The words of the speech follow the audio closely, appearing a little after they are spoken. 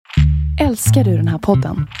Älskar du den här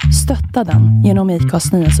podden? Stötta den genom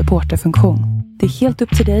IKAs nya supporterfunktion. Det är helt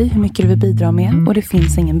upp till dig hur mycket du vill bidra med och det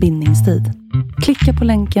finns ingen bindningstid. Klicka på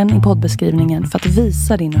länken i poddbeskrivningen för att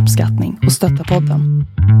visa din uppskattning och stötta podden.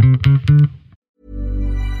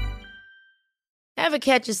 Ever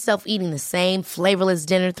catch yourself eating the same flavorless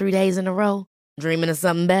dinner 3 days in a row? Dreaming of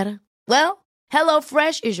something better? Well,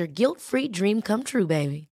 HelloFresh is your guilt-free dream come true,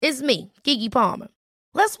 baby. It's me, Keke Palmer.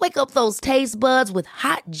 Let's wake up those taste buds with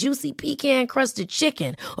hot, juicy pecan-crusted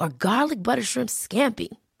chicken or garlic butter shrimp scampi.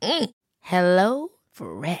 Hello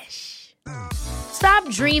Fresh. Stop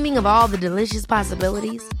dreaming of all the delicious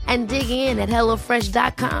possibilities and dig in at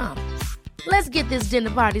HelloFresh.com. Let's get this dinner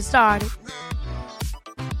party started.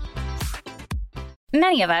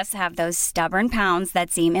 Many of us have those stubborn pounds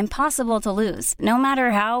that seem impossible to lose, no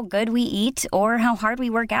matter how good we eat or how hard we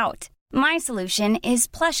work out. My solution is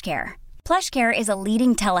PlushCare. PlushCare is a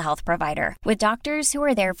leading telehealth provider with doctors who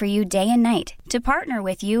are there for you day and night to partner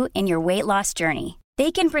with you in your weight loss journey.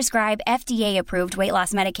 They can prescribe FDA-approved weight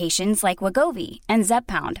loss medications like Wegovy and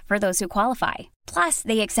Zepbound for those who qualify. Plus,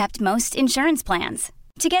 they accept most insurance plans.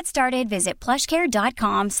 To get started, visit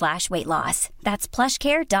plushcare.com/weightloss. That's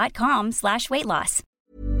plushcare.com/weightloss.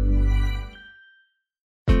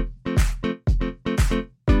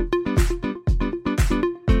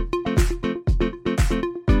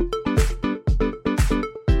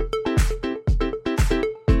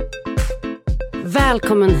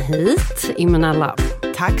 Välkommen hit, Imenella.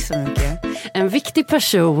 Tack så mycket. En viktig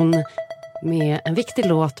person med en viktig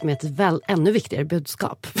låt med ett ännu viktigare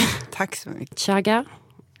budskap. Tack så mycket. Chaga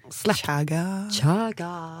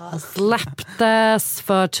släpptes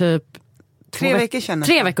för typ 3 veckor sedan.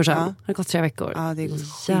 3 veckor sedan. Ja. Det har gått 3 veckor. Ja, det går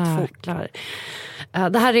skitfort.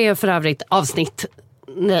 Det här är för övrigt avsnitt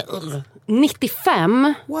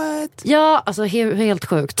 95. What? Ja, alltså helt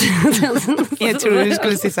sjukt. Jag trodde du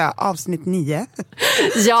skulle säga så här, avsnitt 9.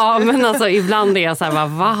 Ja, men alltså ibland är jag så här,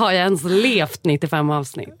 vad har jag ens levt 95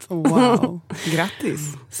 avsnitt? Wow,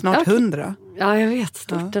 grattis. Snart 100. Ja, jag vet.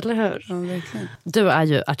 Stort, eller hur? Ja, verkligen. Du är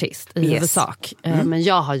ju artist i huvudsak. Mm. Men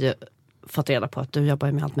jag har ju fått reda på att du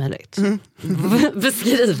jobbar med allt möjligt.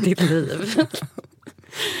 Beskriv ditt liv.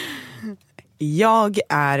 Jag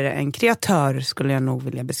är en kreatör, skulle jag nog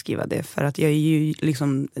vilja beskriva det. För att jag är ju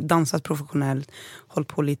liksom dansat professionellt, hållit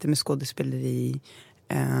på lite med skådespeleri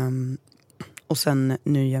och sen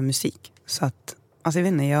nu gör musik. Så att, alltså jag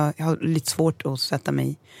vet inte, jag har lite svårt att sätta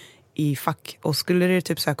mig i fack. Och skulle det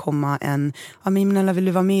typ så här komma Imenella, vill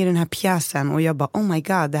du vara med i den här pjäsen? Och jag bara, oh my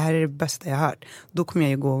god, det här är det bästa jag har hört. Då kommer jag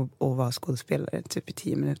ju gå och vara skådespelare typ i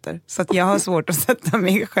 10 minuter. Så att jag har svårt att sätta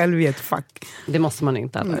mig själv i ett fack. Det måste man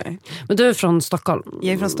inte heller. Nej. Men du är från Stockholm.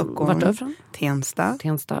 Jag är från Stockholm. Vart är du från?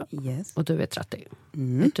 Tensta. Yes. Och du är 30.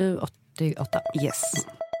 Mm. Är du 88? Yes.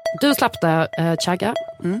 Du släppte Chaga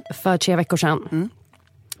för 3 veckor sedan. Mm.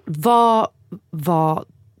 Vad var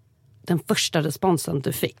den första responsen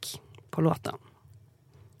du fick på låten?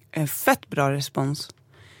 Fett bra respons.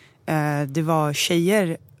 Det var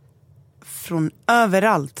tjejer från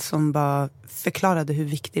överallt som bara förklarade hur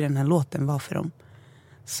viktig den här låten var för dem.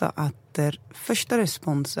 Så att första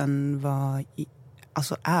responsen var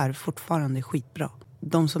är fortfarande skitbra.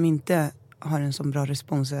 De som inte har en så bra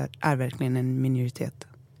respons är verkligen en minoritet.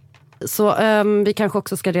 Så vi kanske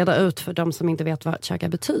också ska reda ut för de som inte vet vad chaga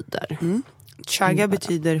betyder. Chaga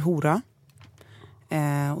betyder hora.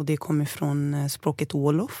 Och det kommer från språket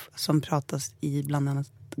wolof som pratas i bland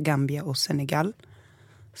annat Gambia och Senegal.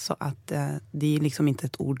 Så att det är liksom inte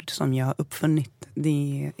ett ord som jag har uppfunnit.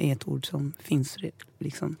 Det är ett ord som finns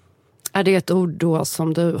liksom. Är det ett ord då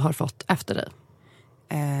som du har fått efter dig?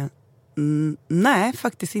 Nej,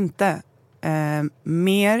 faktiskt inte.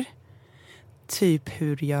 Mer typ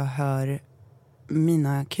hur jag hör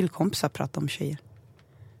mina killkompisar prata om tjejer.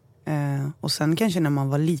 Och sen kanske när man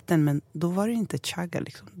var liten, men då var det inte chaga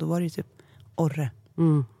liksom. Då var det typ orre.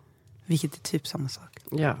 Vilket är typ samma sak.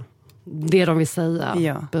 Ja, det de vill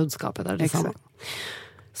säga, budskapet är det samma.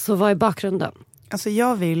 Så vad är bakgrunden? Alltså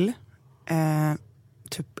jag vill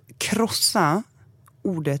typ krossa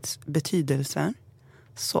ordets betydelse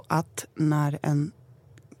så att när en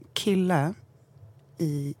kille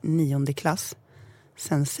i 9:e klass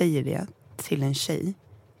sen säger det till en tjej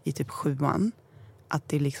i typ 7:an, att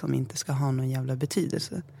det liksom inte ska ha någon jävla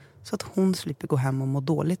betydelse. Så att hon slipper gå hem och må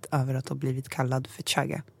dåligt över att ha blivit kallad för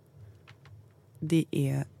chaga. Det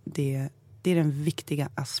är den viktiga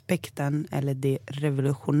aspekten, eller det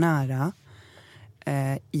revolutionära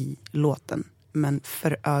i låten. Men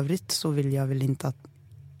för övrigt så vill jag väl inte att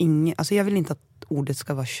jag vill inte att ordet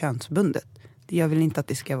ska vara könsbundet. Jag vill inte att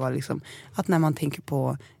det ska vara liksom att när man tänker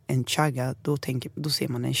på en chaga då ser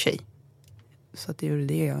man en tjej. Så att det är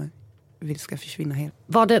det jag vill ska försvinna helt.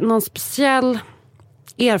 Var det någon speciell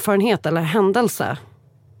erfarenhet eller händelse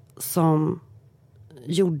som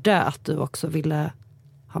gjorde att du också ville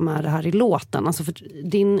ha med det här i låten? Alltså för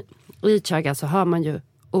i Chagga så hör man ju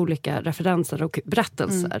olika referenser och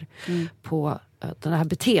berättelser på det här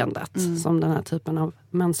beteendet som den här typen av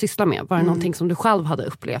män sysslar med. Var det någonting som du själv hade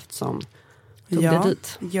upplevt som tog dig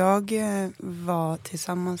dit? Jag var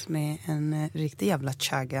tillsammans med en riktig jävla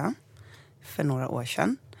Chagga för några år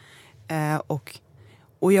sedan.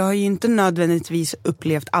 Och jag har ju inte nödvändigtvis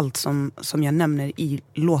upplevt allt som jag nämner i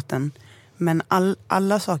låten. Men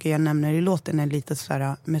alla saker jag nämner i låten är lite så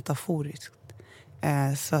här metaforiskt.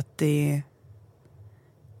 Så att det...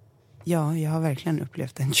 Ja, jag har verkligen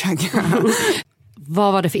upplevt en Chagga.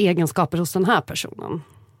 Vad var det för egenskaper hos den här personen?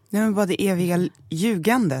 Nej, men bara det eviga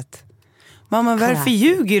ljugandet. Mamma, varför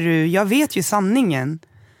ljuger du? Jag vet ju sanningen.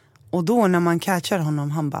 Och då när man catchar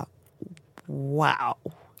honom, han bara... Wow.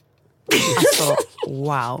 Alltså,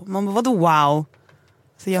 wow. Man bara, vadå wow?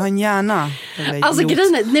 Så jag har en hjärna. Alltså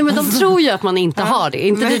grejen är, nej men de tror ju att man inte har det.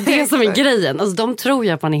 Inte det som är grejen. Alltså de tror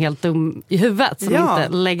ju att man är helt dum i huvudet. Som inte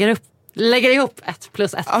lägger ihop 1 +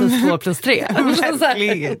 1 + 2 + 3.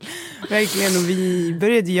 Verkligen. Verkligen. Och vi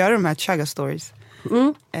började göra de här Chagga stories.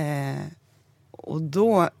 Och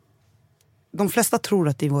då... De flesta tror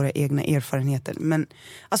att det är våra egna erfarenheter. Men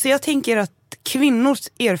alltså jag tänker att kvinnors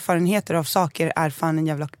erfarenheter av saker är fan en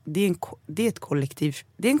jävla... Det är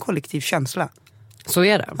en kollektiv känsla. Så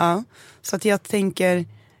är det. Ja. Så att jag tänker...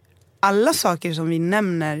 Alla saker som vi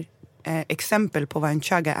nämner exempel på vad en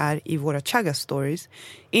Chagga är i våra Chagga stories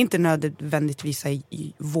är inte nödvändigtvis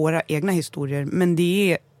i våra egna historier. Men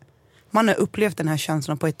det är... Man har upplevt den här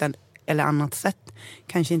känslan på ett eller annat sätt.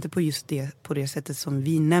 Kanske inte på just det, på det sättet som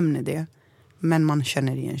vi nämner det. Men man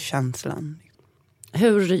känner igen känslan.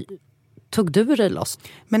 Hur tog du dig loss?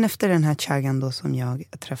 Men efter den här Chaggan då som jag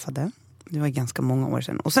träffade. Det var ganska många år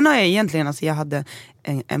sedan. Och sen har jag egentligen, alltså jag hade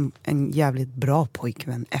en jävligt bra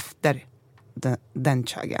pojkvän efter den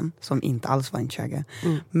Chaggan. Som inte alls var en Chagga.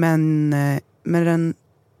 Men med den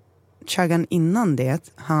Chaggan innan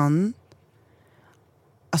det, han...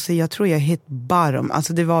 Alltså jag tror jag hit bottom.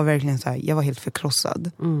 Alltså det var verkligen så här, jag var helt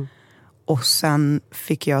förkrossad. Och sen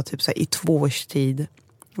fick jag typ så här, i 2 års tid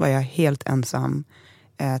var jag helt ensam.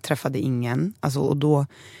 Träffade ingen. Alltså, och då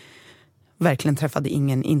verkligen träffade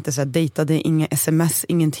ingen. Inte så här, dejtade, ingen sms,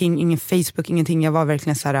 ingenting, ingen Facebook, ingenting. Jag var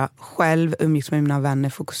verkligen så här, själv, umgicks med mina vänner,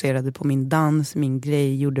 fokuserade på min dans, min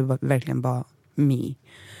grej. Gjorde verkligen bara me.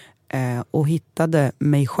 Och hittade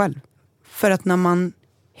mig själv. För att när man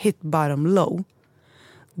hit bottom low,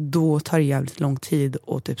 då tar det jävligt lång tid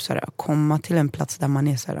att typ så här, komma till en plats där man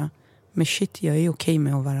är så här... Men shit, jag är okej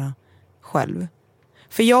med att vara själv.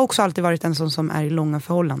 För jag har också alltid varit en sån som är i långa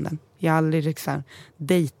förhållanden. Jag har aldrig liksom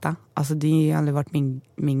dejta. Alltså det har aldrig varit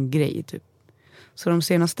min grej typ. Så de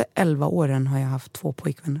senaste 11 åren har jag haft 2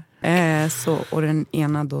 pojkvänner. Och den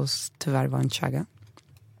ena då tyvärr var en Chagga.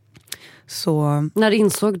 Så... När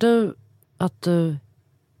insåg du att du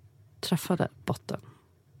träffade botten?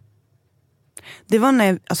 Det var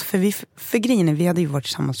när, alltså för grejen är, vi hade ju varit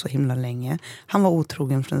tillsammans så himla länge. Han var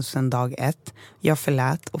otrogen från dag 1. Jag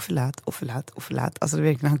förlät. Alltså det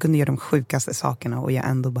verkligen, han kunde göra de sjukaste sakerna och jag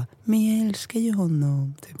ändå bara, men jag älskar ju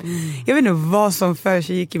honom typ. Jag vet inte vad som för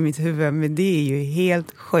sig gick i mitt huvud, men det är ju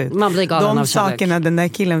helt sjukt. Man blir galen av kärlek. sakerna den där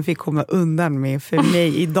killen fick komma undan med för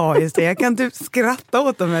mig idag. Just det. Jag kan typ skratta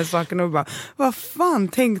åt de här sakerna och bara, vad fan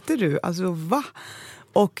tänkte du? Alltså va?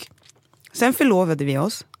 Och sen förlovade vi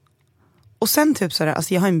oss. Och sen typ sådär,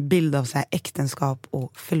 alltså jag har en bild av så här äktenskap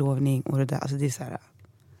och förlovning och det där, alltså det är så här,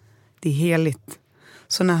 det är heligt.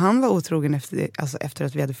 Så när han var otrogen efter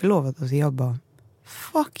att vi hade förlovat oss, jag bara,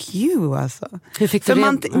 fuck you alltså. Hur fick du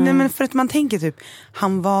det? Nej, men för att man tänker typ,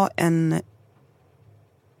 han var en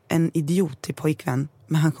idiot till pojkvän,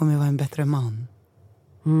 men han kommer vara en bättre man.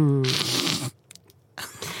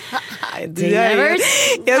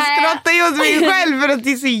 Jag skrattar ju åt mig själv för att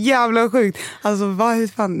det är så jävla sjukt. Alltså hur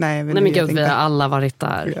fan, nej men gud, vi har alla varit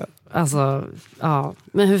där. Ja. Alltså, ja.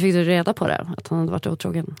 Men hur fick du reda på det? Att han hade varit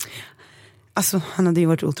otrogen? Alltså han hade ju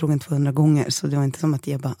varit otrogen 200 gånger. Så det var inte som att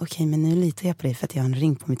jag bara, okej, men nu litar jag på dig för att jag har en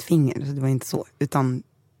ring på mitt finger. Så det var inte så. Utan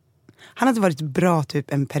han hade varit bra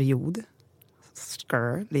typ en period.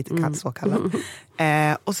 Lite katt så kallad.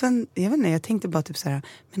 Och sen, jag vet inte, jag tänkte bara typ så här,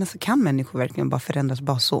 men alltså kan människor verkligen bara förändras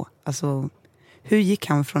bara så? Alltså, hur gick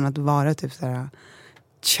han från att vara typ så här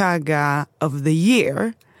Chagga of the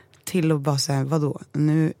year till att bara säga, vadå?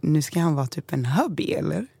 Nu ska han vara typ en hubby,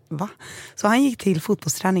 eller? Va? Så han gick till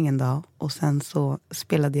fotbollsträningen då, och sen så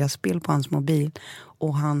spelade jag spel på hans mobil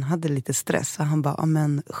och han hade lite stress, så han bara,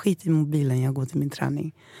 men skit i mobilen, jag går till min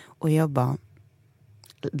träning. Och jag bara,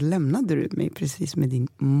 lämnade du mig precis med din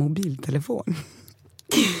mobiltelefon?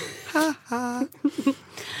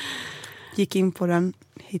 Gick in på den,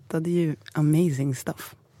 hittade ju amazing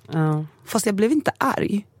stuff. Fast jag blev inte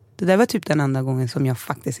arg. Det där var typ den enda gången som jag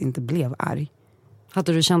faktiskt inte blev arg.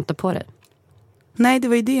 Hade du känt det på dig? Nej, det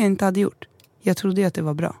var ju det jag inte hade gjort. Jag trodde ju att det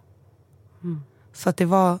var bra. Så att det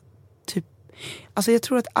var typ... Alltså jag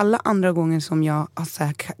tror att alla andra gånger som jag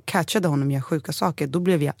alltså, catchade honom göra sjuka saker, då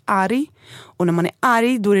blev jag arg. Och när man är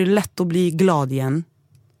arg, då är det lätt att bli glad igen.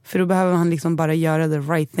 För då behöver han liksom bara göra the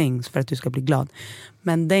right things för att du ska bli glad.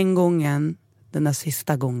 Men den gången, den där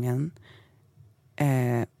sista gången,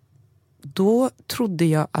 då trodde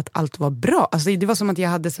jag att allt var bra. Alltså det var som att jag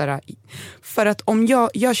hade så här... För att om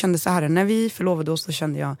jag kände så här, när vi förlovade oss så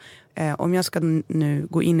kände jag, om jag ska nu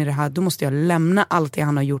gå in i det här, då måste jag lämna allt det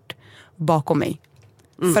han har gjort bakom mig.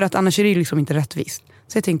 För att annars är det liksom inte rättvist.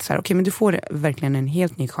 Så jag tänkte så här, okej, men du får verkligen en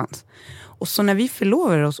helt ny chans. Och så när vi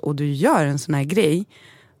förlovar oss och du gör en sån här grej,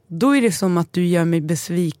 då är det som att du gör mig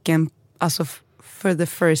besviken, alltså for the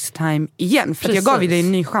first time igen. För att jag gav dig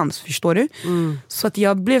en ny chans, förstår du? Så att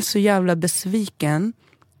jag blev så jävla besviken,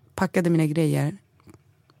 packade mina grejer,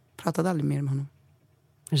 pratade aldrig mer med honom.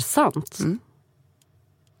 Är det sant?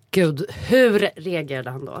 Gud, hur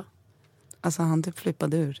reagerade han då? Alltså han typ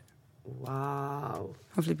flippade ur. Wow.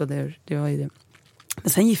 Han flippade ur, det var ju det. Men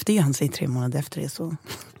sen gifte ju han sig 3 månader efter det, så...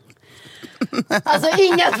 Alltså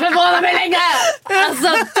inget förvånar mig längre. Alltså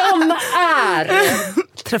de är...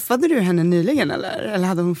 Träffade du henne nyligen eller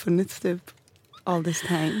hade hon funnits typ all this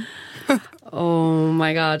time? Oh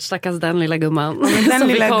my god, stackars den lilla gumman. Den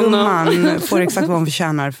lilla gumman får exakt vad hon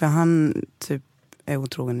förtjänar, för han typ är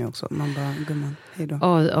otrogen nu också. Man bara, gumman, hejdå.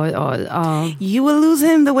 Oj. You will lose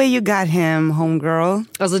him the way you got him, homegirl.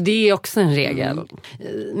 Alltså det är också en regel.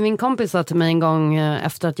 Min kompis sa till mig en gång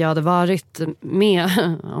efter att jag hade varit med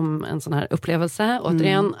om en sån här upplevelse,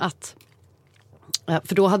 återigen, att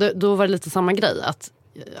för då var det lite samma grej, att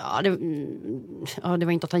det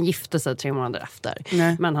var inte att han gifte sig 3 månader efter.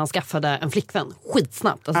 Nej. Men han skaffade en flickvän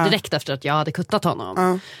skitsnabbt, alltså direkt efter att jag hade kuttat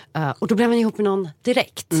honom. Och då blev han ihop med någon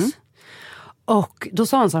direkt. Och då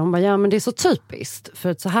sa han så här, hon bara, ja men det är så typiskt, för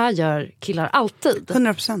att så här gör killar alltid.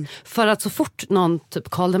 100%. För att så fort någon typ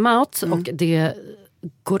call them out och det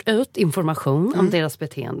går ut information om deras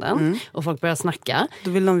beteenden och folk börjar snacka.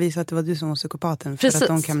 Då vill de visa att det var du som var psykopaten. För att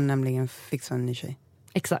de kan nämligen fixa en ny tjej.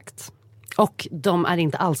 Exakt. Och de är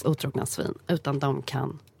inte alls otrogna svin, utan de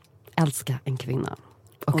kan älska en kvinna.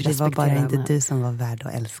 Och det var bara inte du som var värd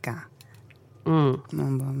att älska.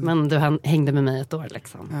 Men du hängde med mig ett år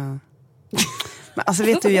liksom. Ja. Men alltså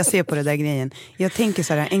vet du hur jag ser på det där grejen? Jag tänker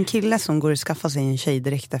så här, en kille som går och skaffar sig en tjej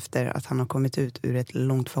direkt efter att han har kommit ut ur ett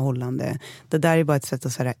långt förhållande. Det där är bara ett sätt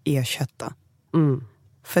att så här, ersätta.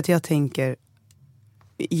 För att jag tänker,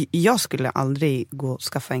 jag skulle aldrig gå och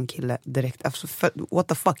skaffa en kille direkt efter. För, what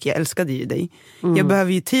the fuck, jag älskade ju dig. Jag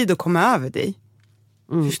behöver ju tid att komma över dig.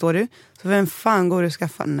 Förstår du? Så vem fan går och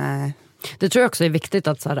skaffa? Nej. Det tror jag också är viktigt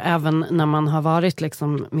att så här, även när man har varit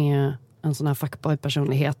liksom med en sån här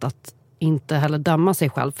fuckboy-personlighet, att inte heller döma sig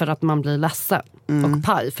själv för att man blir ledsen och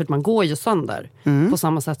paj, för att man går ju sönder på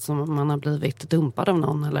samma sätt som man har blivit dumpad av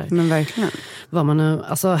någon eller men verkligen. Vad man nu,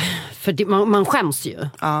 alltså, för man skäms ju.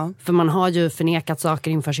 För man har ju förnekat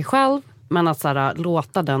saker inför sig själv, men att så här,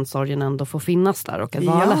 låta den sorgen ändå få finnas där och att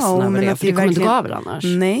vara ledsen över det, för det kommer inte gå över annars.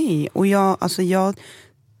 Nej, och jag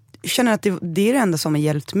känner att det är det enda som har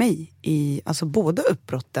hjälpt mig i alltså båda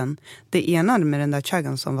uppbrotten. Det ena med den där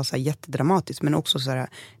chagan som var så här jättedramatisk, men också så här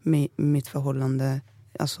med mitt förhållande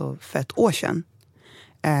alltså för 1 år sedan.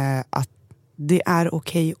 Att det är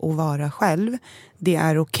okej att vara själv. Det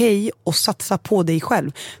är okej att satsa på dig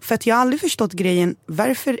själv. För att jag har aldrig förstått grejen,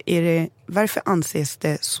 varför anses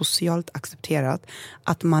det socialt accepterat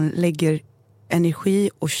att man lägger energi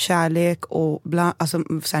och kärlek och alltså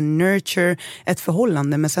så här nurture ett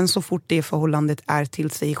förhållande, men sen så fort det förhållandet är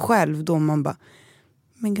till sig själv, då man bara,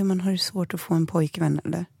 men gud, man har det svårt att få en pojkvän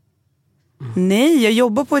eller? Nej, jag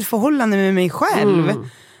jobbar på ett förhållande med mig själv.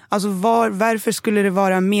 Alltså varför skulle det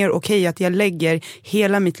vara mer okej att jag lägger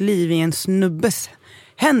hela mitt liv i en snubbes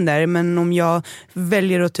händer, men om jag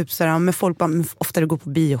väljer att typ sådär, med folk bara oftare går på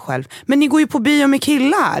bio själv. Men ni går ju på bio med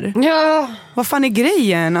killar. Ja. Vad fan är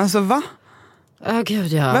grejen? Alltså va? Gud,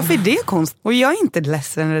 ja. Varför är det konst? Och jag är inte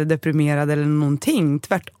ledsen eller deprimerad eller någonting.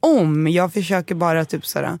 Tvärtom, jag försöker bara typ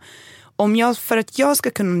sådär, för att jag ska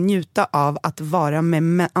kunna njuta av att vara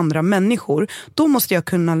med andra människor, då måste jag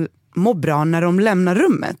kunna må bra när de lämnar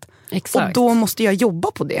rummet. Exakt. Och då måste jag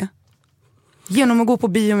jobba på det genom att gå på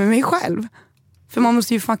bio med mig själv. För man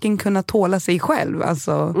måste ju fucking kunna tåla sig själv.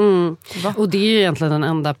 Alltså, Och det är ju egentligen den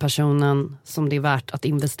enda personen som det är värt att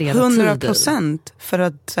investera 100%. För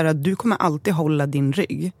att så här, du kommer alltid hålla din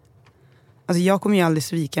rygg. Alltså jag kommer ju aldrig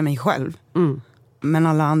svika mig själv. Men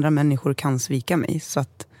alla andra människor kan svika mig. Så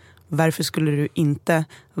att varför skulle du inte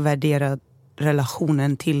värdera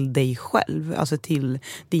relationen till dig själv? Alltså till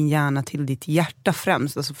din hjärna, till ditt hjärta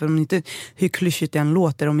främst. Alltså för om inte, hur klyschigt det än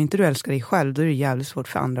låter, om inte du älskar dig själv, då är det jävligt svårt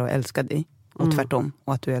för andra att älska dig. Och tvärtom.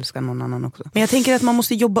 Och att du älskar någon annan också. Men jag tänker att man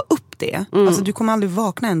måste jobba upp det. Alltså du kommer aldrig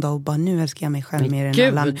vakna en dag och bara, nu älskar jag mig själv mer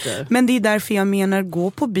än alla. Men det är därför jag menar,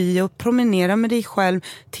 gå på bio, promenera med dig själv,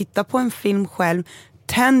 titta på en film själv,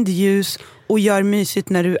 tänd ljus och gör mysigt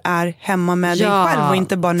när du är hemma med dig själv och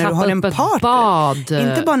inte bara när du har en partner.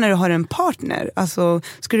 Inte bara när du har en partner. Alltså,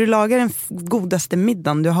 ska du laga den godaste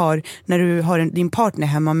middagen du har när du har din partner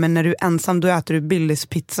hemma, men när du är ensam då äter du Billys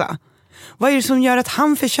pizza. Vad är det som gör att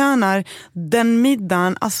han förtjänar den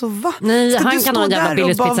middagen? Alltså va? Nej, ska han du kan stå ha en jävla där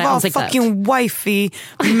Billys och pizza i bara ansiktet. vara fucking wifey?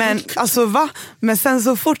 Men alltså va? Men sen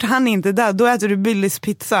så fort han är inte där, då äter du Billys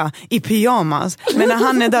pizza i pyjamas. Men när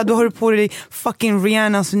han är där, då har du på dig fucking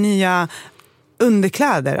Rihannas nya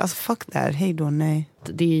underkläder. Alltså fuck det här, hej då, nej.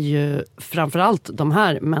 Det är ju framförallt de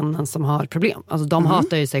här männen som har problem. Alltså de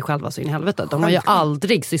hatar ju sig själva så in i helvete. De har ju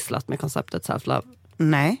aldrig sysslat med konceptet self-love.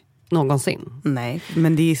 Nej. Någonsin. Nej,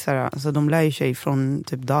 men det är så här, alltså de lär ju sig från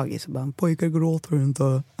typ dagis och bara, pojkar gråter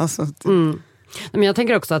inte. Alltså, typ. Men jag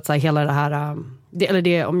tänker också att så här, hela det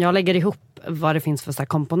här, om jag lägger ihop vad det finns för så här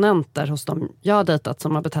komponenter hos dem jag har dejtat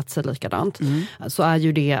som har betett sig likadant, så är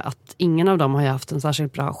ju det att ingen av dem har ju haft en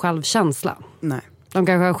särskilt bra självkänsla. Nej. De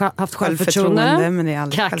kanske har haft självförtroende, men det är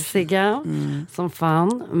aldrig kaxiga som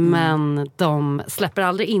fan, men de släpper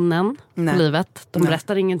aldrig in en på livet. De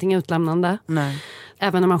berättar ingenting utlämnande. Nej.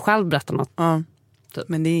 Även när man själv berättar något. Ja,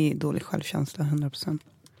 men det är dålig självkänsla, 100%.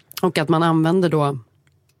 Och att man använder då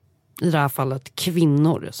i det här fallet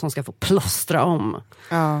kvinnor som ska få plåstra om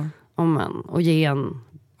män och ge en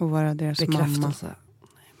och vara deras bekräftelse. mamma.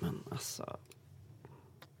 Nej, men alltså,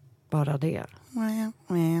 bara det.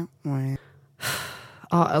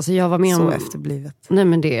 Ja, alltså jag var med om... Så efterblivet. Nej,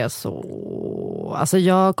 men det är så... Alltså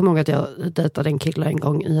jag kommer ihåg att jag dejtade en kille en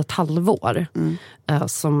gång i ett halvår.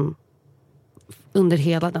 Som under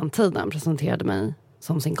hela den tiden presenterade mig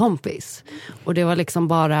som sin kompis. Och det var liksom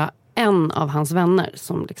bara en av hans vänner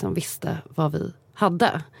som liksom visste vad vi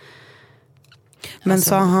hade. Men alltså,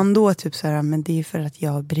 sa han då typ så här, men det är för att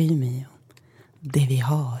jag bryr mig om det vi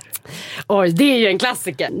har. Oj, det är ju en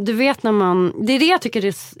klassiker. Du vet när man... Det är det jag tycker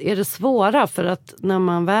är det svåra. För att när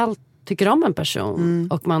man väl tycker om en person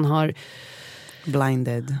och man har...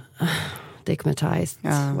 Blinded. Dickmatized,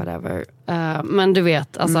 whatever. Men du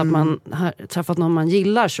vet, alltså att man har träffat någon man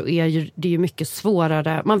gillar, så är det ju mycket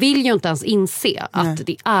svårare. Man vill ju inte ens inse att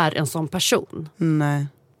det är en sån person. Nej.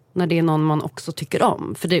 När det är någon man också tycker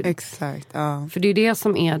om. Exakt, ja. För det är det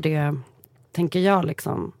som är det, tänker jag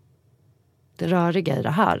liksom, det röriga i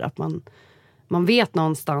det här. Att man vet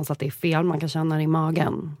någonstans att det är fel, man kan känna det i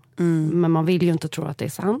magen. Men man vill ju inte tro att det är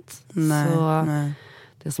sant. Nej.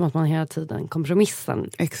 Det är som att man hela tiden kompromissar.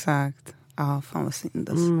 Exakt. Ja, fan vad synd.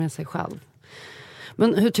 Med sig själv.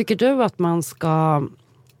 Men hur tycker du att man ska...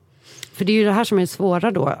 För det är ju det här som är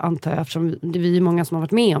svåra då, antar jag. Eftersom vi är många som har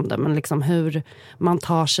varit med om det. Men liksom hur man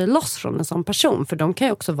tar sig loss från en sån person. För de kan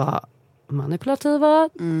ju också vara manipulativa.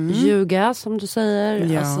 Ljuga, som du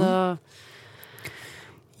säger. Ja. Alltså...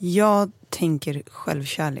 Jag tänker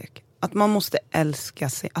självkärlek. Att man måste älska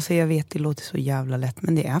sig. Alltså jag vet, det låter så jävla lätt.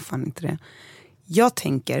 Men det är fan inte det. Jag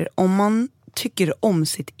tänker, om man tycker om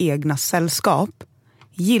sitt egna sällskap,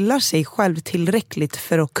 gillar sig själv tillräckligt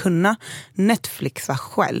för att kunna Netflixa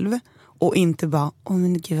själv och inte bara,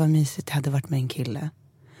 men gud vad mysigt det hade varit med en kille.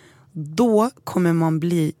 Då kommer man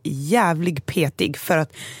bli jävligt petig. För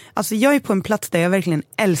att, alltså jag är på en plats där jag verkligen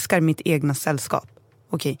älskar mitt egna sällskap.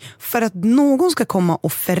 Okej, för att någon ska komma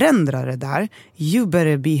och förändra det där, you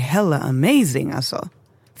better be hella amazing alltså.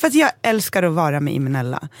 För att jag älskar att vara med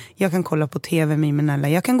Imenella. Jag kan kolla på tv med Imenella.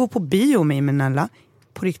 Jag kan gå på bio med Imenella.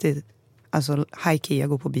 På riktigt. Alltså, high-key, jag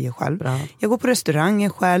går på bio själv. Bra. Jag går på restauranger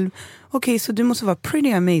själv. Okej, så du måste vara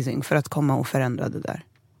pretty amazing för att komma och förändra det där.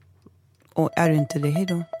 Och är du inte det, hej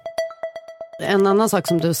då. En annan sak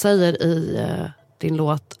som du säger i din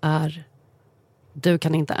låt är: du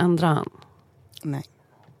kan inte ändra han. Nej.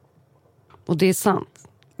 Och det är sant.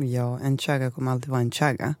 Ja, en chagga kommer alltid vara en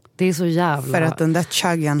chagga. Det är så jävla... För att den där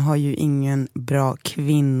chaggan har ju ingen bra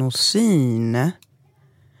kvinnosyn.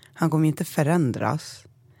 Han kommer inte förändras.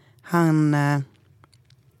 Han...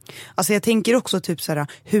 Alltså jag tänker också typ såhär,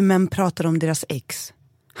 hur män pratar om deras ex.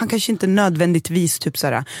 Han kanske inte nödvändigtvis typ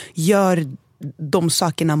såhär, gör de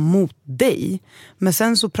sakerna mot dig. Men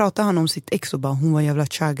sen så pratar han om sitt ex och bara, hon var jävla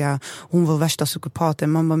chaga, hon var värsta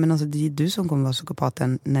psykopaten. Man bara, men alltså det är du som kommer vara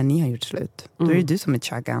psykopaten när ni har gjort slut. Då är det du som är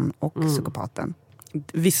chagan och psykopaten.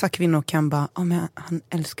 Vissa kvinnor kan bara, men han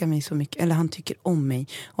älskar mig så mycket, eller han tycker om mig,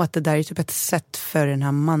 och att det där är typ ett sätt för den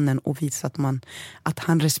här mannen att visa att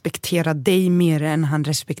han respekterar dig mer än han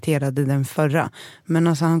respekterade den förra. Men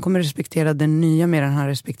alltså han kommer respektera den nya mer än han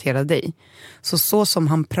respekterar dig. Så som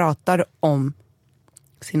han pratar om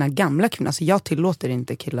sina gamla kvinnor, alltså jag tillåter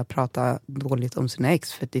inte killar prata dåligt om sina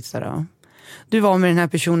ex, för det är sådär, du var med den här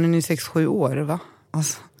personen i 6-7 år, va?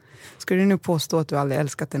 Alltså, ska du nu påstå att du aldrig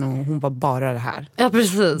älskat henne och hon var bara det här? Ja,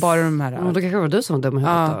 precis. Bara de här. Och då kanske var du som var dum i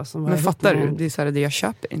huvudet då. Som men fattar du? Det är så här, jag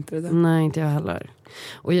köper inte det där. Nej, inte jag heller.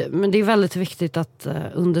 Men det är väldigt viktigt att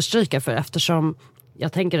understryka, för eftersom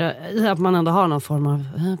jag tänker att man ändå har någon form av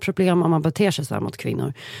problem om man beter sig så här mot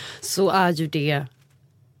kvinnor, så är ju det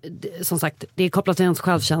som sagt, det är kopplat till ens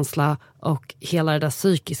självkänsla och hela det där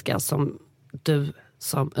psykiska som du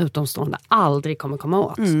som utomstående aldrig kommer komma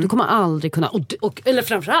åt. Du kommer aldrig kunna, eller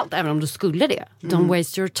framförallt, även om du skulle det, don't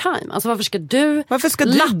waste your time. Alltså varför ska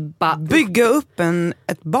du bygga upp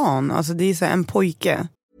ett barn? Alltså det är så en pojke.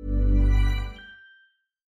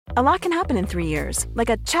 A lot can happen in 3 years,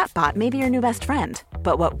 like a chatbot may be your new best friend.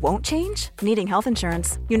 But what won't change? Needing health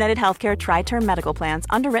insurance. United Healthcare Tri-Term Medical Plans,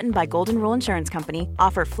 underwritten by Golden Rule Insurance Company,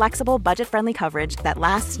 offer flexible, budget-friendly coverage that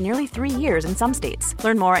lasts nearly 3 years in some states.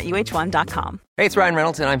 Learn more at uh1.com. Hey, it's Ryan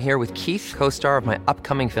Reynolds, and I'm here with Keith, co-star of my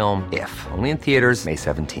upcoming film, If, only in theaters May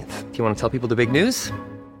 17th. Do you want to tell people the big news?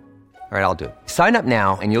 All right, I'll do it. Sign up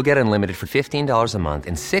now and you'll get unlimited for $15 a month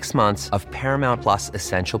and 6 months of Paramount Plus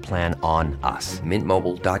Essential Plan on us.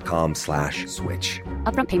 MintMobile.com/switch.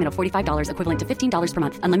 Upfront payment of $45 equivalent to $15 per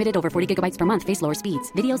month. Unlimited over 40 gigabytes per month. Face lower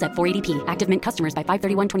speeds. Videos at 480p. Active Mint customers by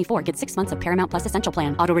 531.24 get 6 months of Paramount Plus Essential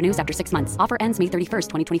Plan. Auto renews after 6 months. Offer ends May 31st,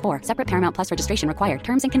 2024. Separate Paramount Plus registration required.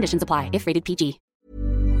 Terms and conditions apply if rated PG.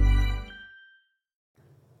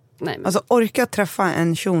 Nej, men... Alltså orka träffa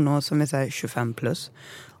en shuno som är så här 25 plus.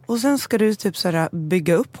 Och sen ska du typ så här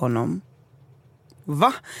bygga upp honom.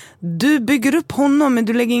 Va? Du bygger upp honom men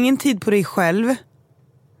du lägger ingen tid på dig själv.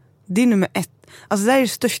 Det är nummer 1. Alltså det här är det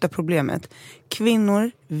största problemet.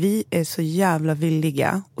 Kvinnor, vi är så jävla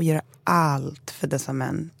villiga att göra allt för dessa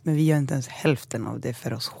män. Men vi gör inte ens hälften av det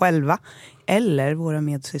för oss själva. Eller våra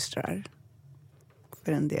medsystrar.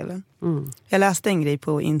 För den delen. Jag läste en grej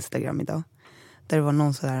på Instagram idag. Där det var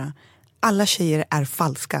någon sådär... Alla tjejer är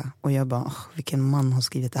falska. Och jag bara, vilken man har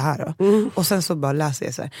skrivit det här då? Och sen så bara läser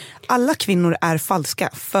jag så här. Alla kvinnor är falska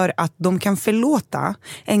för att de kan förlåta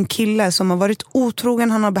en kille som har varit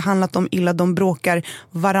otrogen, han har behandlat dem illa, de bråkar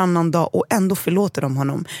varannan dag och ändå förlåter de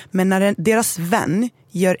honom. Men när deras vän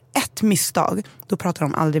gör ett misstag, då pratar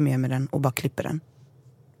de aldrig mer med den och bara klipper den.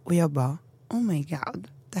 Och jag bara, oh my god,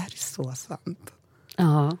 det här är så sant.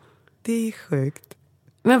 Ja. Det är sjukt.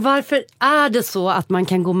 Men varför är det så att man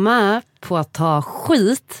kan gå med på att ta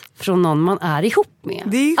skit från någon man är ihop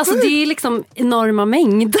med? Alltså det är liksom enorma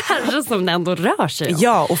mängder som det ändå rör sig om.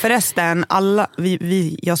 Ja, och förresten, alla,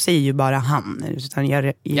 jag säger ju bara han. Utan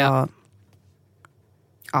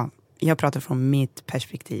jag pratar från mitt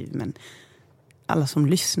perspektiv. Men alla som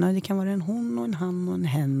lyssnar, det kan vara en hon och en han och en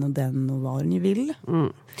hen och den och vad ni vill.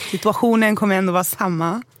 Situationen kommer ändå vara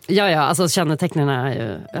samma. Ja, alltså kännetecknen är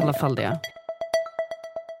ju i alla fall det.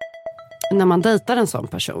 När man dejtar en sån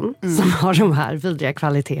person som har de här vidriga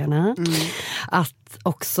kvaliteterna, att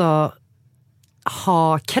också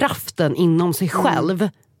ha kraften inom sig själv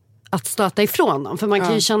att stöta ifrån dem. För man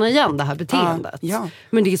kan ju känna igen det här beteendet. Ja.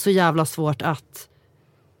 Men det är så jävla svårt att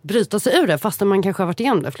bryta sig ur det, fastän man kanske har varit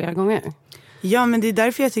igenom det flera gånger. Ja, men det är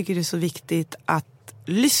därför jag tycker det är så viktigt att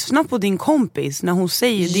lyssna på din kompis när hon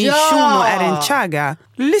säger din shuno är en chaga.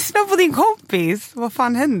 Lyssna på din kompis. Vad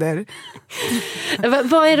fan händer?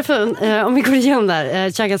 Vad är det för, om vi går igenom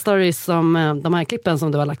där, chaga stories som de här klippen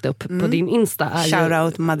som du har lagt upp på din Insta.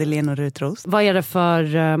 Shoutout Madeleine och Rutros. Vad är det för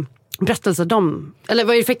berättelser eller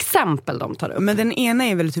vad är det för exempel de tar upp? Men den ena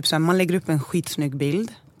är väl typ så här, man lägger upp en skitsnygg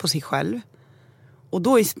bild på sig själv. Och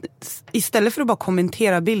då istället för att bara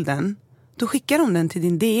kommentera bilden, då skickar de den till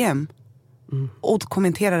din DM. Och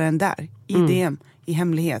kommenterar den där i DM, i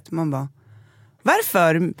hemlighet. Man bara,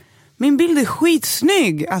 varför? Min bild är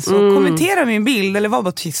skitsnygg. Alltså kommentera min bild eller var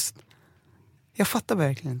bara tyst. Jag fattar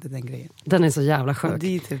verkligen inte den grejen. Den är så jävla sjuk. Och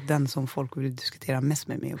det är typ den som folk vill diskutera mest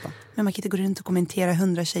med mig och bara, men man kan inte gå runt och kommentera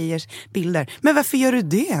 100 tjejers bilder. Men varför gör du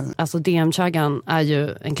det? Alltså DM-chagan är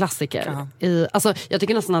ju en klassiker. Alltså jag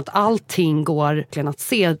tycker nästan att allting går att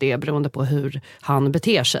se det beroende på hur han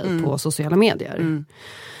beter sig på sociala medier.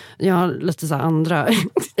 Jag har lite så andra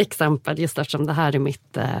exempel just eftersom det här är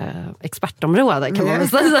mitt expertområde kan man väl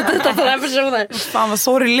säga att det är personer. Fan vad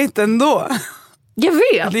sorgligt ändå. Jag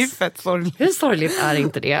vet. Det är fett sorgligt. Hur sorgligt är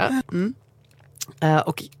inte det?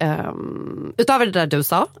 Och utöver det där du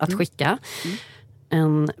sa, att skicka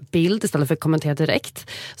en bild istället för att kommentera direkt,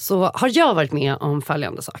 så har jag varit med om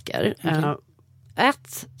följande saker.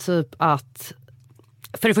 Ett, typ att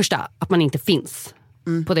för det första, att man inte finns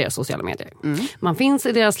på deras sociala medier. Man finns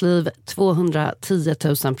i deras liv 210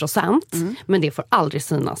 000%, men det får aldrig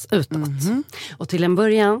synas utåt. Och till en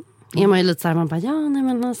början är man ju lite så här, man bara, ja nej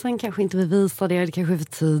men sen kanske inte vill visa det kanske är för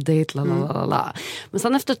tidigt, lalalala. Men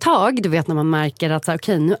sen efter ett tag, du vet när man märker att så här,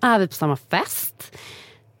 okej, nu är vi på samma fest.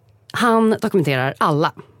 Han dokumenterar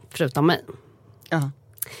alla, förutom mig. Ja.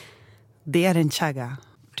 Det är en chagga.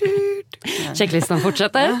 Checklistan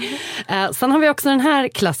fortsätter. Sen har vi också den här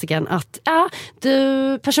klassiken att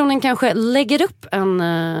personen kanske lägger upp en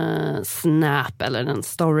snap eller en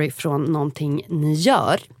story från någonting ni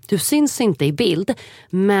gör. Du syns inte i bild,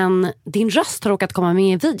 men din röst har råkat komma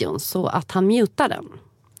med i videon så att han mutar den.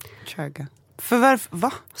 Chagga. För varför?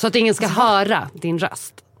 Va? Så att ingen ska höra din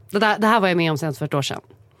röst. Det här var jag med om senast för ett år sedan.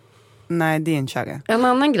 Nej, det är en chagga. En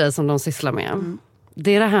annan grej som de sysslar med,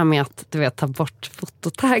 det är det här med att du vet, ta bort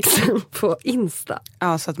fototagsen på Insta.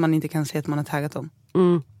 Ja, så att man inte kan se att man har taggat dem.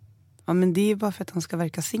 Ja, men det är bara för att han ska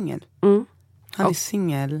verka singel. Han är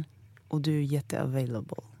singel och du är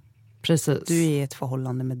jätteavailable. Precis. Du är i ett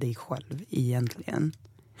förhållande med dig själv egentligen.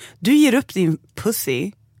 Du ger upp din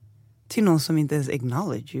pussy till någon som inte ens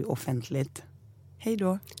acknowledge you offentligt. Hej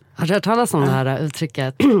då. Har du hört talas om det här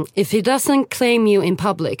uttrycket? If he doesn't claim you in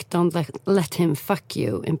public, don't let him fuck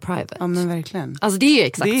you in private. Ja, men verkligen. Alltså det är ju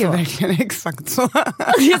exakt så. Det är verkligen exakt så.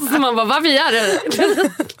 Det är som man bara, varför gör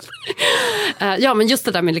det? Ja, men just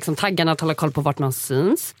det där med liksom taggarna, att hålla koll på vart man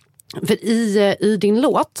syns. För i din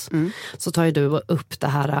låt så tar ju du upp det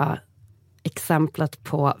här exemplet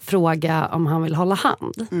på fråga om han vill hålla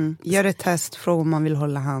hand. Gör ett test, fråga om han vill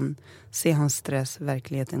hålla hand. Se hans stress,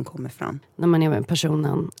 verkligheten kommer fram. När man är med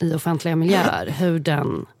personen i offentliga miljöer, hur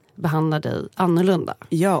den behandlar dig annorlunda.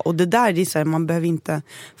 Ja, och det där är så här, man behöver inte...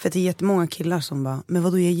 För det är jättemånga killar som bara, men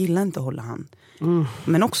vadå, jag gillar inte att hålla hand.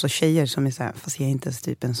 Men också tjejer som är så här, fast jag är inte ens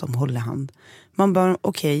typen som håller hand. Man bara,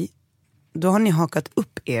 okej, då har ni hakat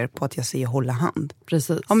upp er på att jag säger hålla hand.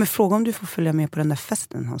 Precis. Ja, men fråga om du får följa med på den där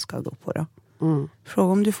festen han ska gå på då.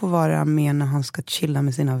 Fråga om du får vara med när han ska chilla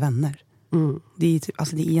med sina vänner. Det är typ,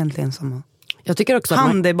 alltså det är egentligen samma. Jag tycker också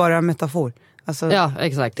hand är bara en metafor. Alltså, ja,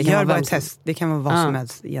 exakt. Det kan gör vara bara ett test. Det kan vara vad som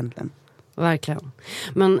helst egentligen. Verkligen.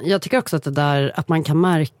 Men jag tycker också att det där, att man kan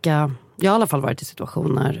märka, jag har i alla fall varit i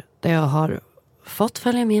situationer där jag har fått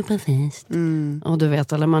följa med på fest. Och du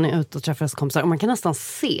vet, eller man är ute och träffar kompisar och man kan nästan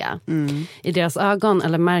se i deras ögon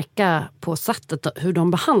eller märka på sättet hur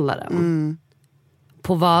de behandlar den.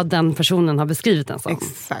 På vad den personen har beskrivit den som.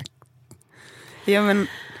 Exakt. Ja, men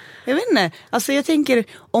jag vet inte, alltså jag tänker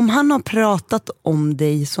om han har pratat om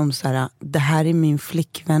dig som så här, det här är min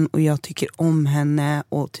flickvän och jag tycker om henne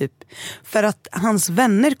och typ, för att hans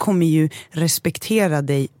vänner kommer ju respektera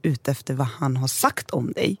dig utefter vad han har sagt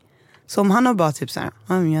om dig. Så om han har bara typ så här,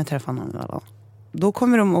 jag träffar någon, då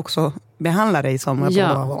kommer de också behandla dig som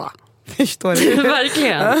förstår du?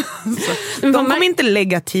 Verkligen. De kommer inte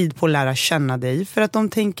lägga tid på att lära känna dig för att de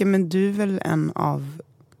tänker, men du är väl en av,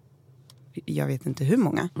 jag vet inte hur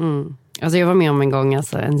många. Alltså jag var med om en gång,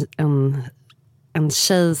 alltså en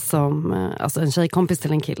tjej som, alltså en tjejkompis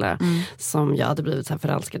till en kille som jag hade blivit så här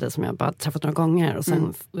förälskad i, som jag bara träffat några gånger och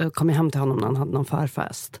sen kom jag hem till honom när han hade någon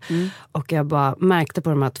förfest och jag bara märkte på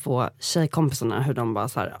de här två tjejkompisarna hur de bara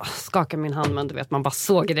så här skakade min hand, men du vet, man bara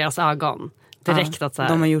såg i deras ögon direkt att så här,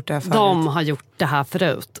 de har gjort det här förut. De har gjort det här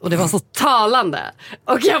förut och det var så talande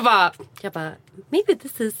och jag bara maybe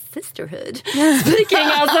this is sisterhood speaking,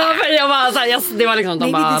 alltså, för jag bara så här, det var liksom,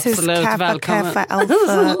 de bara absolut välkommen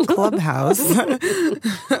Clubhouse.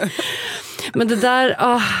 men det där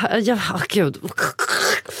gud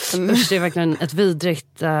usch, det är verkligen ett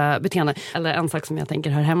vidrigt beteende. Eller en sak som jag tänker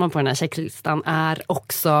hör hemma på den här checklistan är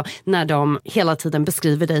också när de hela tiden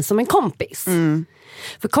beskriver dig som en kompis.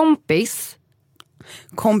 För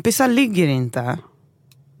kompisar ligger inte.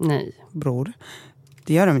 Nej. Bror.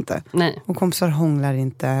 Det gör de inte. Nej. Och kompisar hånglar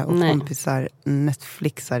inte. Och kompisar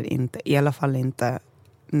Netflixar inte. I alla fall inte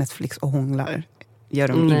Netflix och hånglar. Gör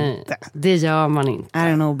de inte. Det gör man inte. I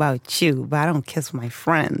don't know about you, but I don't kiss my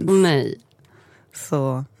friends. Nej.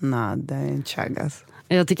 Så, det är en chaggas.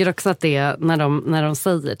 Jag tycker också att det är när de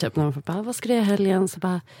säger typ, när de bara, vad ska du göra helgen? Så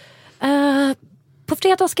bara, på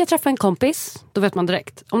fredag ska jag träffa en kompis. Då vet man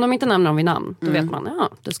direkt. Om de inte nämner dem vid namn, då vet man, ja,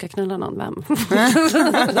 du ska knulla någon, vem?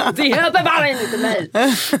 Det heter bara inte mig.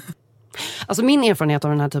 Alltså min erfarenhet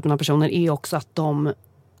av den här typen av personer är också att de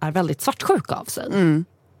är väldigt svartsjuka av sig.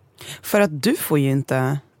 För att du får ju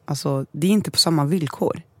inte, alltså det är inte på samma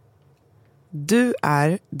villkor. Du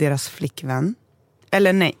är deras flickvän.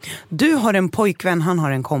 Eller nej, du har en pojkvän, han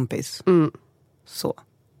har en kompis. Så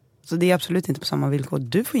det är absolut inte på samma villkor.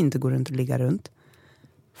 Du får inte gå runt och ligga runt.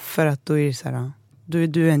 För att då är det så här,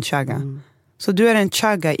 du är en chaga. Så du är en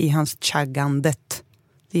chaga i hans chaggandet.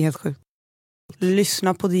 Det är helt sjukt.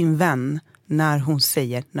 Lyssna på din vän när hon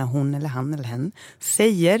säger, när hon eller han eller hen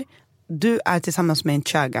säger, du är tillsammans med en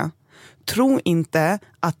chaga. Tro inte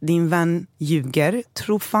att din vän ljuger.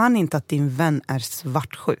 Tro fan inte att din vän är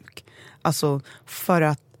svartsjuk. Alltså för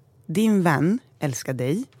att din vän älskar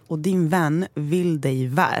dig och din vän vill dig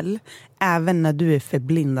väl. Även när du är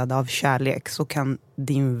förblindad av kärlek så kan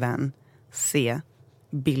din vän se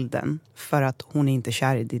bilden för att hon är inte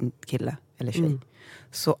kär i din kille eller tjej.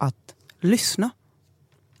 Så att lyssna.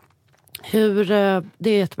 Det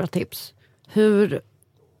är ett bra tips.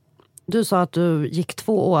 Du sa att du gick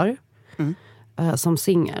 2 år som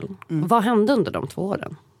singel. Vad hände under de 2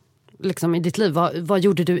 åren? Liksom i ditt liv, vad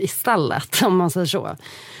gjorde du istället, om man säger så?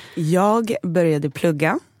 Jag började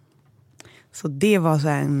plugga. Så det var så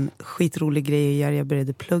här en skitrolig grej att göra. Jag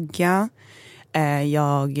började plugga.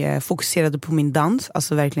 Jag fokuserade på min dans.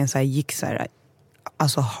 Alltså verkligen så här, gick så här,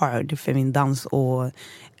 alltså hard för min dans. Och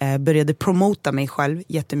började promota mig själv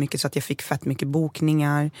jättemycket. Så att jag fick fett mycket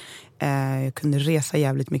bokningar. Jag kunde resa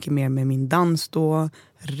jävligt mycket mer med min dans då.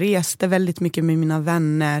 Reste väldigt mycket med mina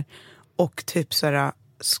vänner. Och typ så här,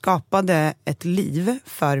 skapade ett liv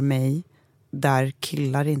för mig där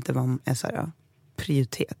killar inte var en så här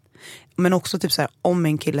prioritet. Men också typ så här, om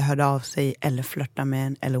en kille hörde av sig eller flörtade med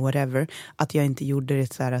en eller whatever, att jag inte gjorde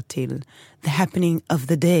det så här till the happening of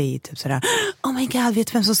the day, typ så här, oh my god,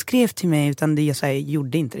 vet vem som skrev till mig, utan det, jag så här,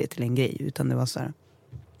 gjorde inte det till en grej, utan det var så här.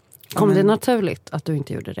 Kom det naturligt att du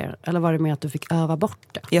inte gjorde det? Eller var det med att du fick öva bort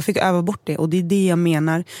det? Jag fick öva bort det, och det är det jag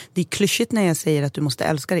menar. Det är klyschigt när jag säger att du måste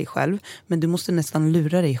älska dig själv, men du måste nästan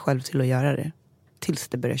lura dig själv till att göra det. Tills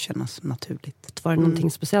det börjar kännas naturligt. Var det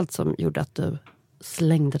någonting speciellt som gjorde att du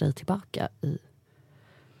slängde dig tillbaka i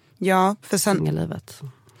singellivet?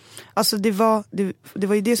 Alltså det var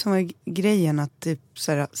ju det som var grejen, att typ,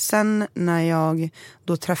 såhär, sen när jag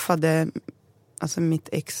då träffade alltså mitt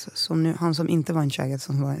ex, som nu, han som inte var en tjej,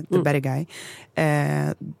 som var the better guy,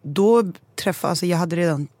 då träffade, alltså jag hade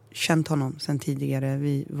redan känt honom sen tidigare,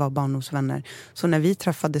 vi var barndomsvänner, så när vi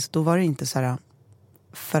träffades då var det inte så här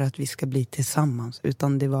för att vi ska bli tillsammans,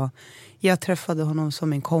 utan det var, jag träffade honom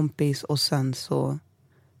som en kompis och sen så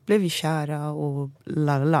blev vi kära och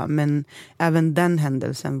lalala. Men även den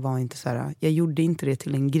händelsen var inte så här, jag gjorde inte det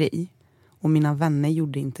till en grej, och mina vänner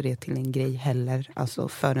gjorde inte det till en grej heller, alltså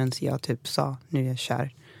förrän jag typ sa, nu är jag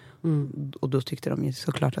kär. Och då tyckte de ju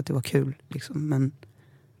såklart att det var kul liksom, men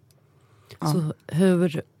ja. Så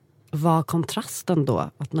hur var kontrasten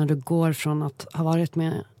då, att när du går från att ha varit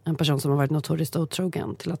med en person som har varit notoriskt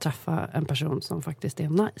otrogen till att träffa en person som faktiskt är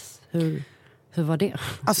nice? Hur var det?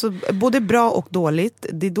 Alltså både bra och dåligt.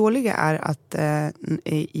 Det dåliga är att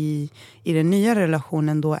i den nya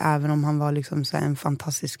relationen då, även om han var liksom så här en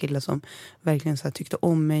fantastisk kille som verkligen så här tyckte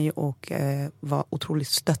om mig och var otroligt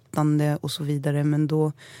stöttande och så vidare, men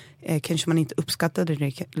då kanske man inte uppskattade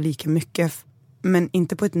det lika mycket, men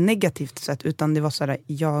inte på ett negativt sätt, utan det var så här,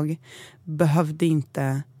 jag behövde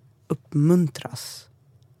inte uppmuntras,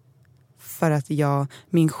 för att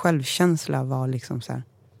min självkänsla var liksom så här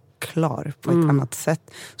klar på ett annat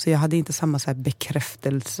sätt. Så jag hade inte samma så här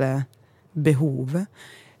bekräftelsebehov.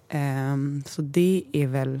 Så det är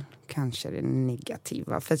väl kanske det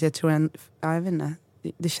negativa. För att jag tror jag vet inte,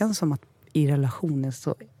 det känns som att i relationer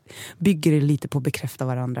så bygger det lite på att bekräfta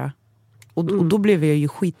varandra. Och då blev jag ju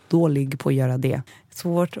skitdålig på att göra det.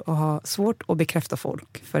 Svårt att bekräfta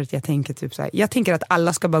folk. För att jag tänker typ så här, jag tänker att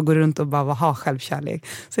alla ska bara gå runt och bara ha självkärlek.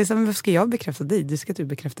 Så jag säger, men varför ska jag bekräfta dig? Du ska typ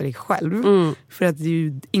bekräfta dig själv. För att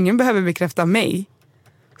ingen behöver bekräfta mig.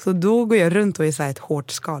 Så då går jag runt och är så här ett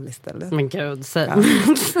hårt skal istället. Men gud,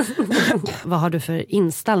 vad har du för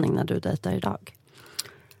inställning när du dejtar idag?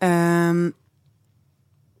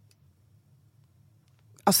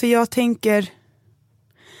 Alltså jag tänker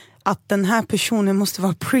att den här personen måste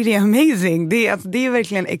vara pretty amazing. Det är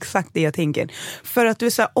verkligen exakt det jag tänker. För att du är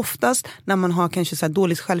så här, oftast när man har kanske så här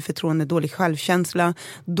dåligt självförtroende, dålig självkänsla,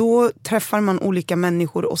 då träffar man olika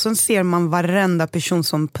människor och sen ser man varenda person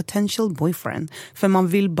som potential boyfriend. För man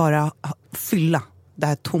vill bara fylla det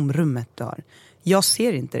här tomrummet du har. Jag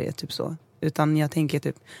ser inte det typ så. Utan jag tänker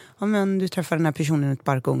typ, ja men du träffar den här personen ett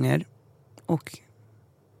par gånger och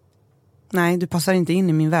nej, du passar inte in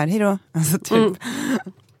i min värld, hejdå. Alltså typ.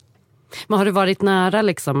 Men har du varit nära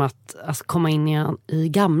liksom att komma in i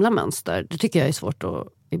gamla mönster? Det tycker jag är svårt att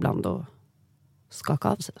ibland att skaka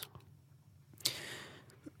av sig.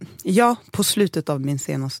 Ja, på slutet av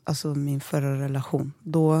min förra relation.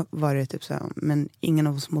 Då var det typ så här, men ingen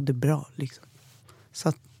av oss mådde bra liksom. Så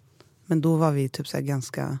att, men då var vi typ så här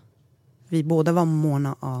ganska, vi båda var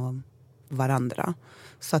måna av varandra.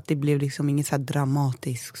 Så att det blev liksom inget så här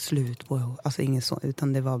dramatiskt slut på, alltså inget så,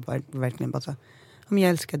 utan det var verkligen bara så här, jag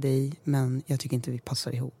älskar dig men jag tycker inte vi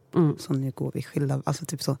passar ihop. Så nu går vi skilda, alltså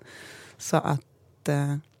typ så. Så att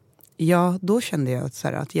ja, då kände jag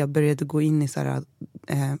att jag började gå in i så här,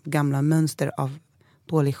 gamla mönster av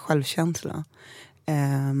dålig självkänsla.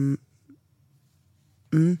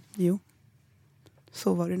 Jo,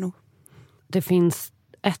 så var det nog. Det finns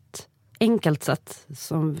ett enkelt sätt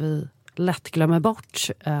som vi lätt glömmer bort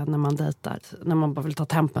när man dejtar. När man bara vill ta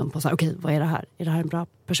tempen på så här, okej, vad är det här? Är det här en bra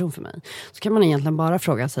person för mig? Så kan man egentligen bara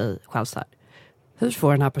fråga sig själv så här, hur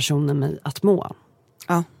får den här personen mig att må?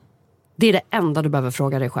 Ja. Det är det enda du behöver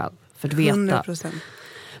fråga dig själv. För att veta. 100%.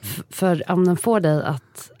 För om den får dig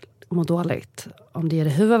att må dåligt, om det ger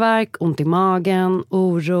dig huvudvärk, ont i magen,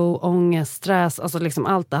 oro, ångest, stress, alltså liksom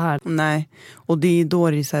allt det här. Nej, och det är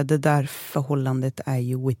då det, så här, det där förhållandet är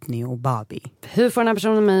ju Whitney och Bobby. Hur får den här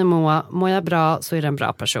personen mig att må? Mår jag bra så är det en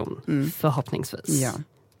bra person, förhoppningsvis. Ja.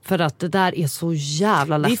 För att det där är så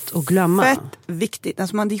jävla lätt att glömma. Det är fett viktigt.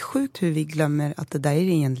 Alltså det är sjukt hur vi glömmer att det där är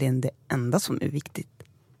egentligen det enda som är viktigt.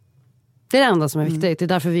 Det är det enda som är viktigt. Det är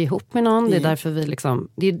därför vi är ihop med någon. Det är därför vi liksom,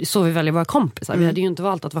 det är så vi väljer våra kompisar. Vi hade ju inte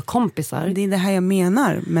valt att vara kompisar. Det är det här jag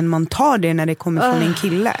menar. Men man tar det när det kommer från en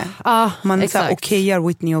kille. Man säger okej, jag är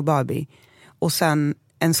Whitney och Bobby. Och sen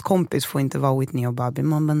ens kompis får inte vara Whitney och Bobby.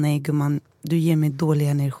 Man bara nej gumman, du ger mig dålig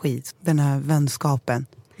energi. Den här vänskapen.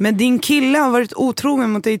 Men din kille har varit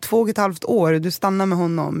otrogen mot dig i 2,5 år. Du stannar med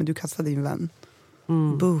honom men du kastar din vän.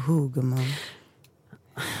 Boho gumman.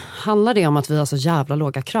 Handlar det om att vi har så jävla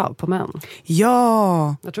låga krav på män?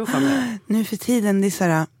 Ja. Jag tror fan det. Nu för tiden det är så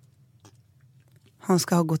här, han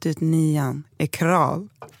ska ha gått ut 9 är krav.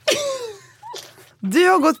 Du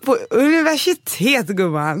har gått på universitet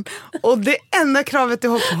gumman. Och det enda kravet du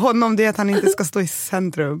har på honom det är att han inte ska stå i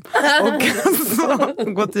centrum. Och alltså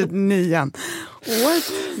gått ut 9.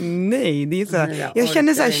 What? Nej, det är så här. Jag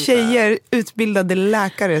känner så här tjejer, utbildade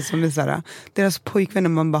läkare som är så här, deras pojkvänner,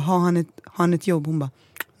 man bara, har han ett jobb? Hon bara,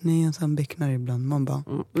 nej, alltså han becknar ibland. Man bara,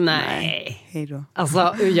 nej. Hej då.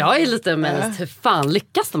 Alltså, jag är lite mest, hur fan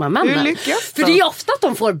lyckas de här männen? Hur lyckas de? För det är ofta att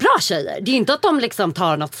de får bra tjejer. Det är inte att de liksom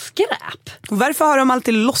tar något skräp. Varför har de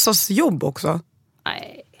alltid låtsasjobb också?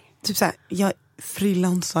 Nej. Typ såhär, jag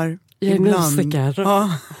frilansar jag är ibland. Musiker.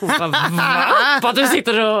 Ja. Bara, du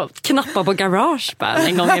sitter och knappar på GarageBand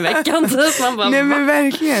en gång i veckan. Typ. Man bara, nej men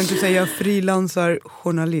verkligen, typ såhär, jag frilansar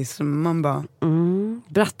journalism. Man bara...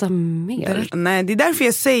 berätta mer. Nej, det är därför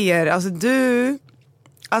jag säger,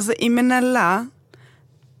 alltså Imenella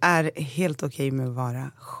är helt okej med att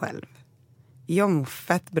vara själv. Jag mår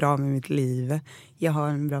fett bra med mitt liv. Jag har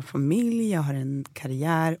en bra familj, jag har en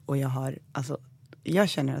karriär och jag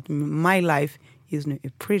känner att my life just nu är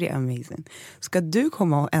pretty amazing. Ska du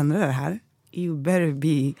komma och ändra det här? You better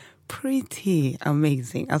be pretty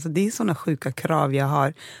amazing. Alltså det är såna sjuka krav jag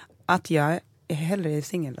har att jag hellre är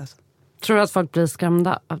singel alltså. Tror du att folk blir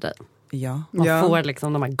skrämda av dig? Ja. Man får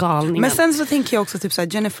liksom de här galningarna. Men sen så tänker jag också typ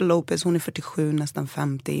såhär, Jennifer Lopez, hon är 47, nästan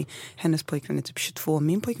 50. Hennes pojkvän är typ 22.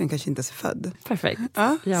 Min pojkvän kanske inte är född. Perfekt.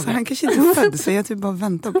 Ja, så han kanske inte är född, så jag typ bara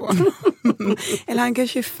väntar på honom. Eller han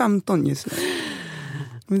kanske är 15 just nu.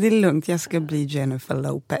 Men det är lugnt, jag ska bli Jennifer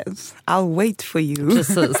Lopez. I'll wait for you.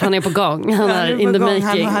 Precis, han är på gång. Han är in the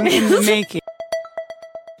making. Han är in the making.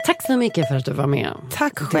 Tack så mycket för att du var med.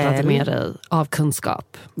 Tack själv. Du hade med dig av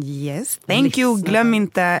kunskap. Yes, thank you. Glöm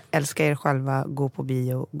inte, älska er själva. Gå på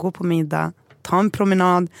bio, gå på middag. Ta en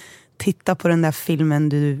promenad. Titta på den där filmen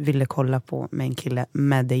du ville kolla på med en kille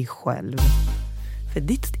med dig själv. För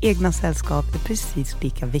ditt egna sällskap är precis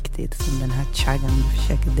lika viktigt som den här chaggan du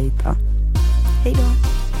försöker dejta. Hej då.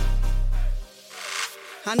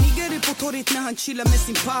 Han niggade på torget när han chillar med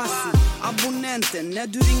sin passi. Abonnenten när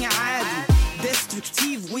du ringer Adi.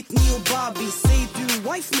 Destruktiv Whitney och Bobby. Säger du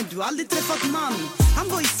wife men du aldrig träffat man. Han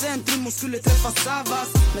var i centrum och skulle träffa Savas.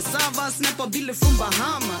 Men Savas snäppa bilder från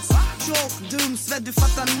Bahamas. Tjock, dum, svett, du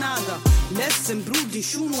fattar nada. Ledsen bror, din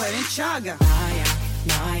shuno är en chaga.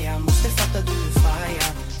 Naja, måste fatta du är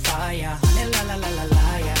faja. Han är la la la la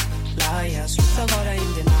laja. Laja, sluta vara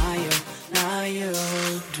in denial.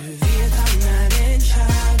 Du vet han är en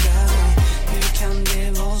chaga. Hur kan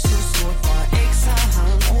det vara så svårt?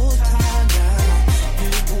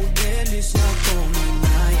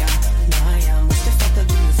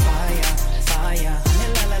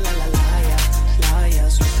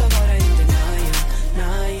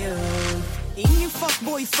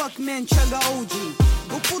 fuck med en chugga OG.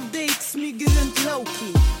 Gå på date, smyger runt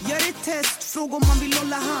low-key. Gör ett test, fråga om han vill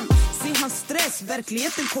hålla hand. Se hans stress,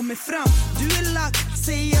 verkligheten kommer fram. Du är lack,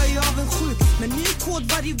 säger jag är avundsjuk. Men ny kod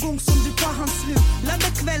varje gång som du tar hans slut. Ladda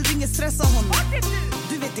kväll, ringer, stressa honom.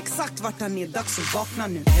 Du vet exakt vart han är, dags att vakna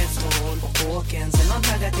nu. Efterhåll på kåken, sen man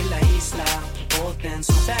taggar till La Isla. Båten,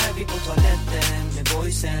 så där vi på toaletten med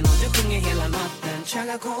boysen och du sjunger hela natten.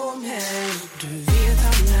 Chagga kom hem, du vet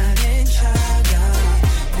han är en chagga.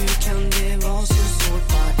 Hur kan det vara så svårt,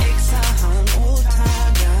 bara exa han och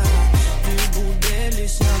tagga. Du borde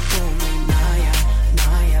lyssna på mig, Naja,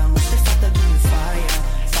 Naja. Måste fatta du är faja,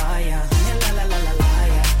 faja. Han är la la la la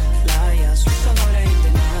laja, laja. Sluta vara inte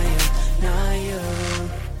Naja, Naja.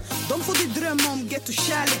 De får dig drömma om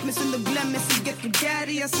ghetto-kärlek, men sen de glömmer sig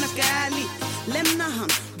ghetto-gary. Jag snackar ärligt, lämna han.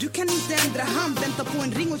 Du kan inte ändra han. Vänta på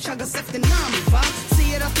en ring och chaggas efternamn, va?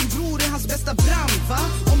 Säger att din bror är hans bästa brand, va?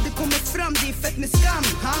 Om det kommer fram, det är fett med skam,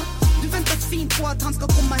 ha? Du väntar fint på att han ska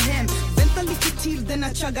komma hem. Vänta lite till, den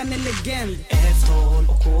här chaggan är legend. Efterhåll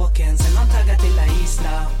på kåken, sen man taggar till La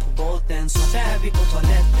Isla. På båten, så där vi på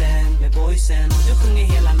toaletten med boysen och du sjunger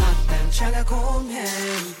hela natten. Chagga kom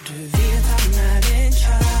hem, du vet han är en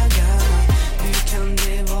chagga. Hur kan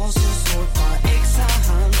det vara så svårt, bara exa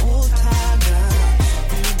han och tagga.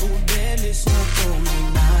 Du borde lyssna på mig,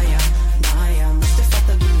 Naja, Naja. Måste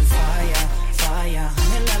fatta du är faja, faja. Han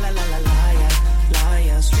är la la la la laja,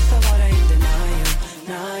 laja. Sluta vara inte Naja,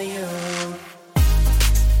 Naja.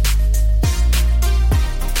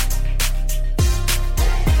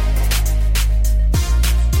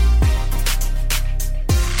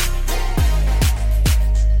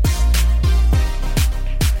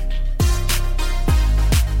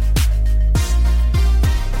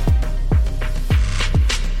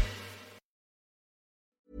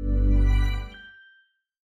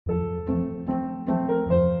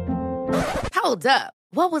 Hold up.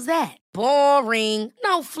 What was that? Boring.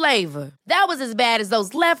 No flavor. That was as bad as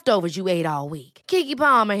those leftovers you ate all week. Keke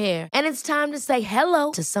Palmer here, and it's time to say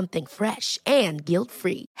hello to something fresh and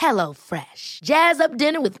guilt-free. Hello Fresh. Jazz up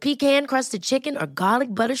dinner with pecan-crusted chicken or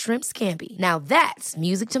garlic butter shrimp scampi. Now that's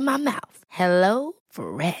music to my mouth. Hello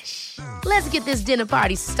Fresh. Let's get this dinner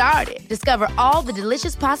party started. Discover all the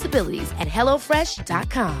delicious possibilities at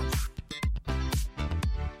hellofresh.com.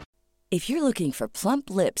 If you're looking for plump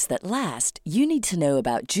lips that last, you need to know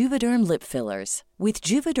about Juvederm lip fillers. With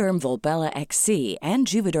Juvederm Volbella XC and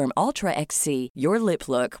Juvederm Ultra XC, your lip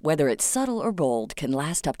look, whether it's subtle or bold, can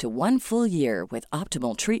last up to 1 full year with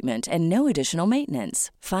optimal treatment and no additional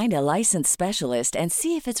maintenance. Find a licensed specialist and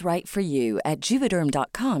see if it's right for you at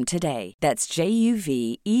Juvederm.com today. That's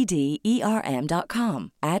JUVEDERM.com.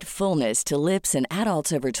 Add fullness to lips in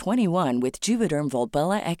adults over 21 with Juvederm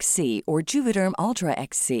Volbella XC or Juvederm Ultra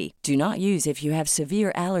XC. Do not use if you have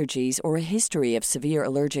severe allergies or a history of severe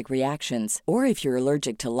allergic reactions, or if you're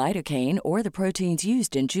allergic to lidocaine or the proteins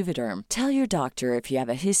used in Juvederm. Tell your doctor if you have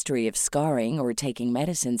a history of scarring or taking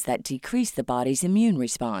medicines that decrease the body's immune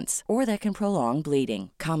response or that can prolong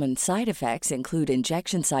bleeding. Common side effects include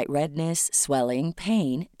injection site redness, swelling,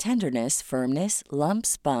 pain, tenderness, firmness,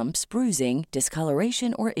 lumps, bumps, bruising,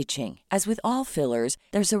 discoloration, or itching. As with all fillers,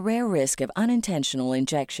 there's a rare risk of unintentional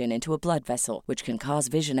injection into a blood vessel, which can cause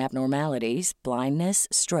vision abnormalities, blindness,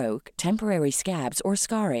 stroke, temporary scabs, or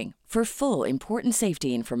scarring. For full, important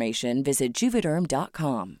safety information, visit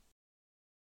Juvederm.com.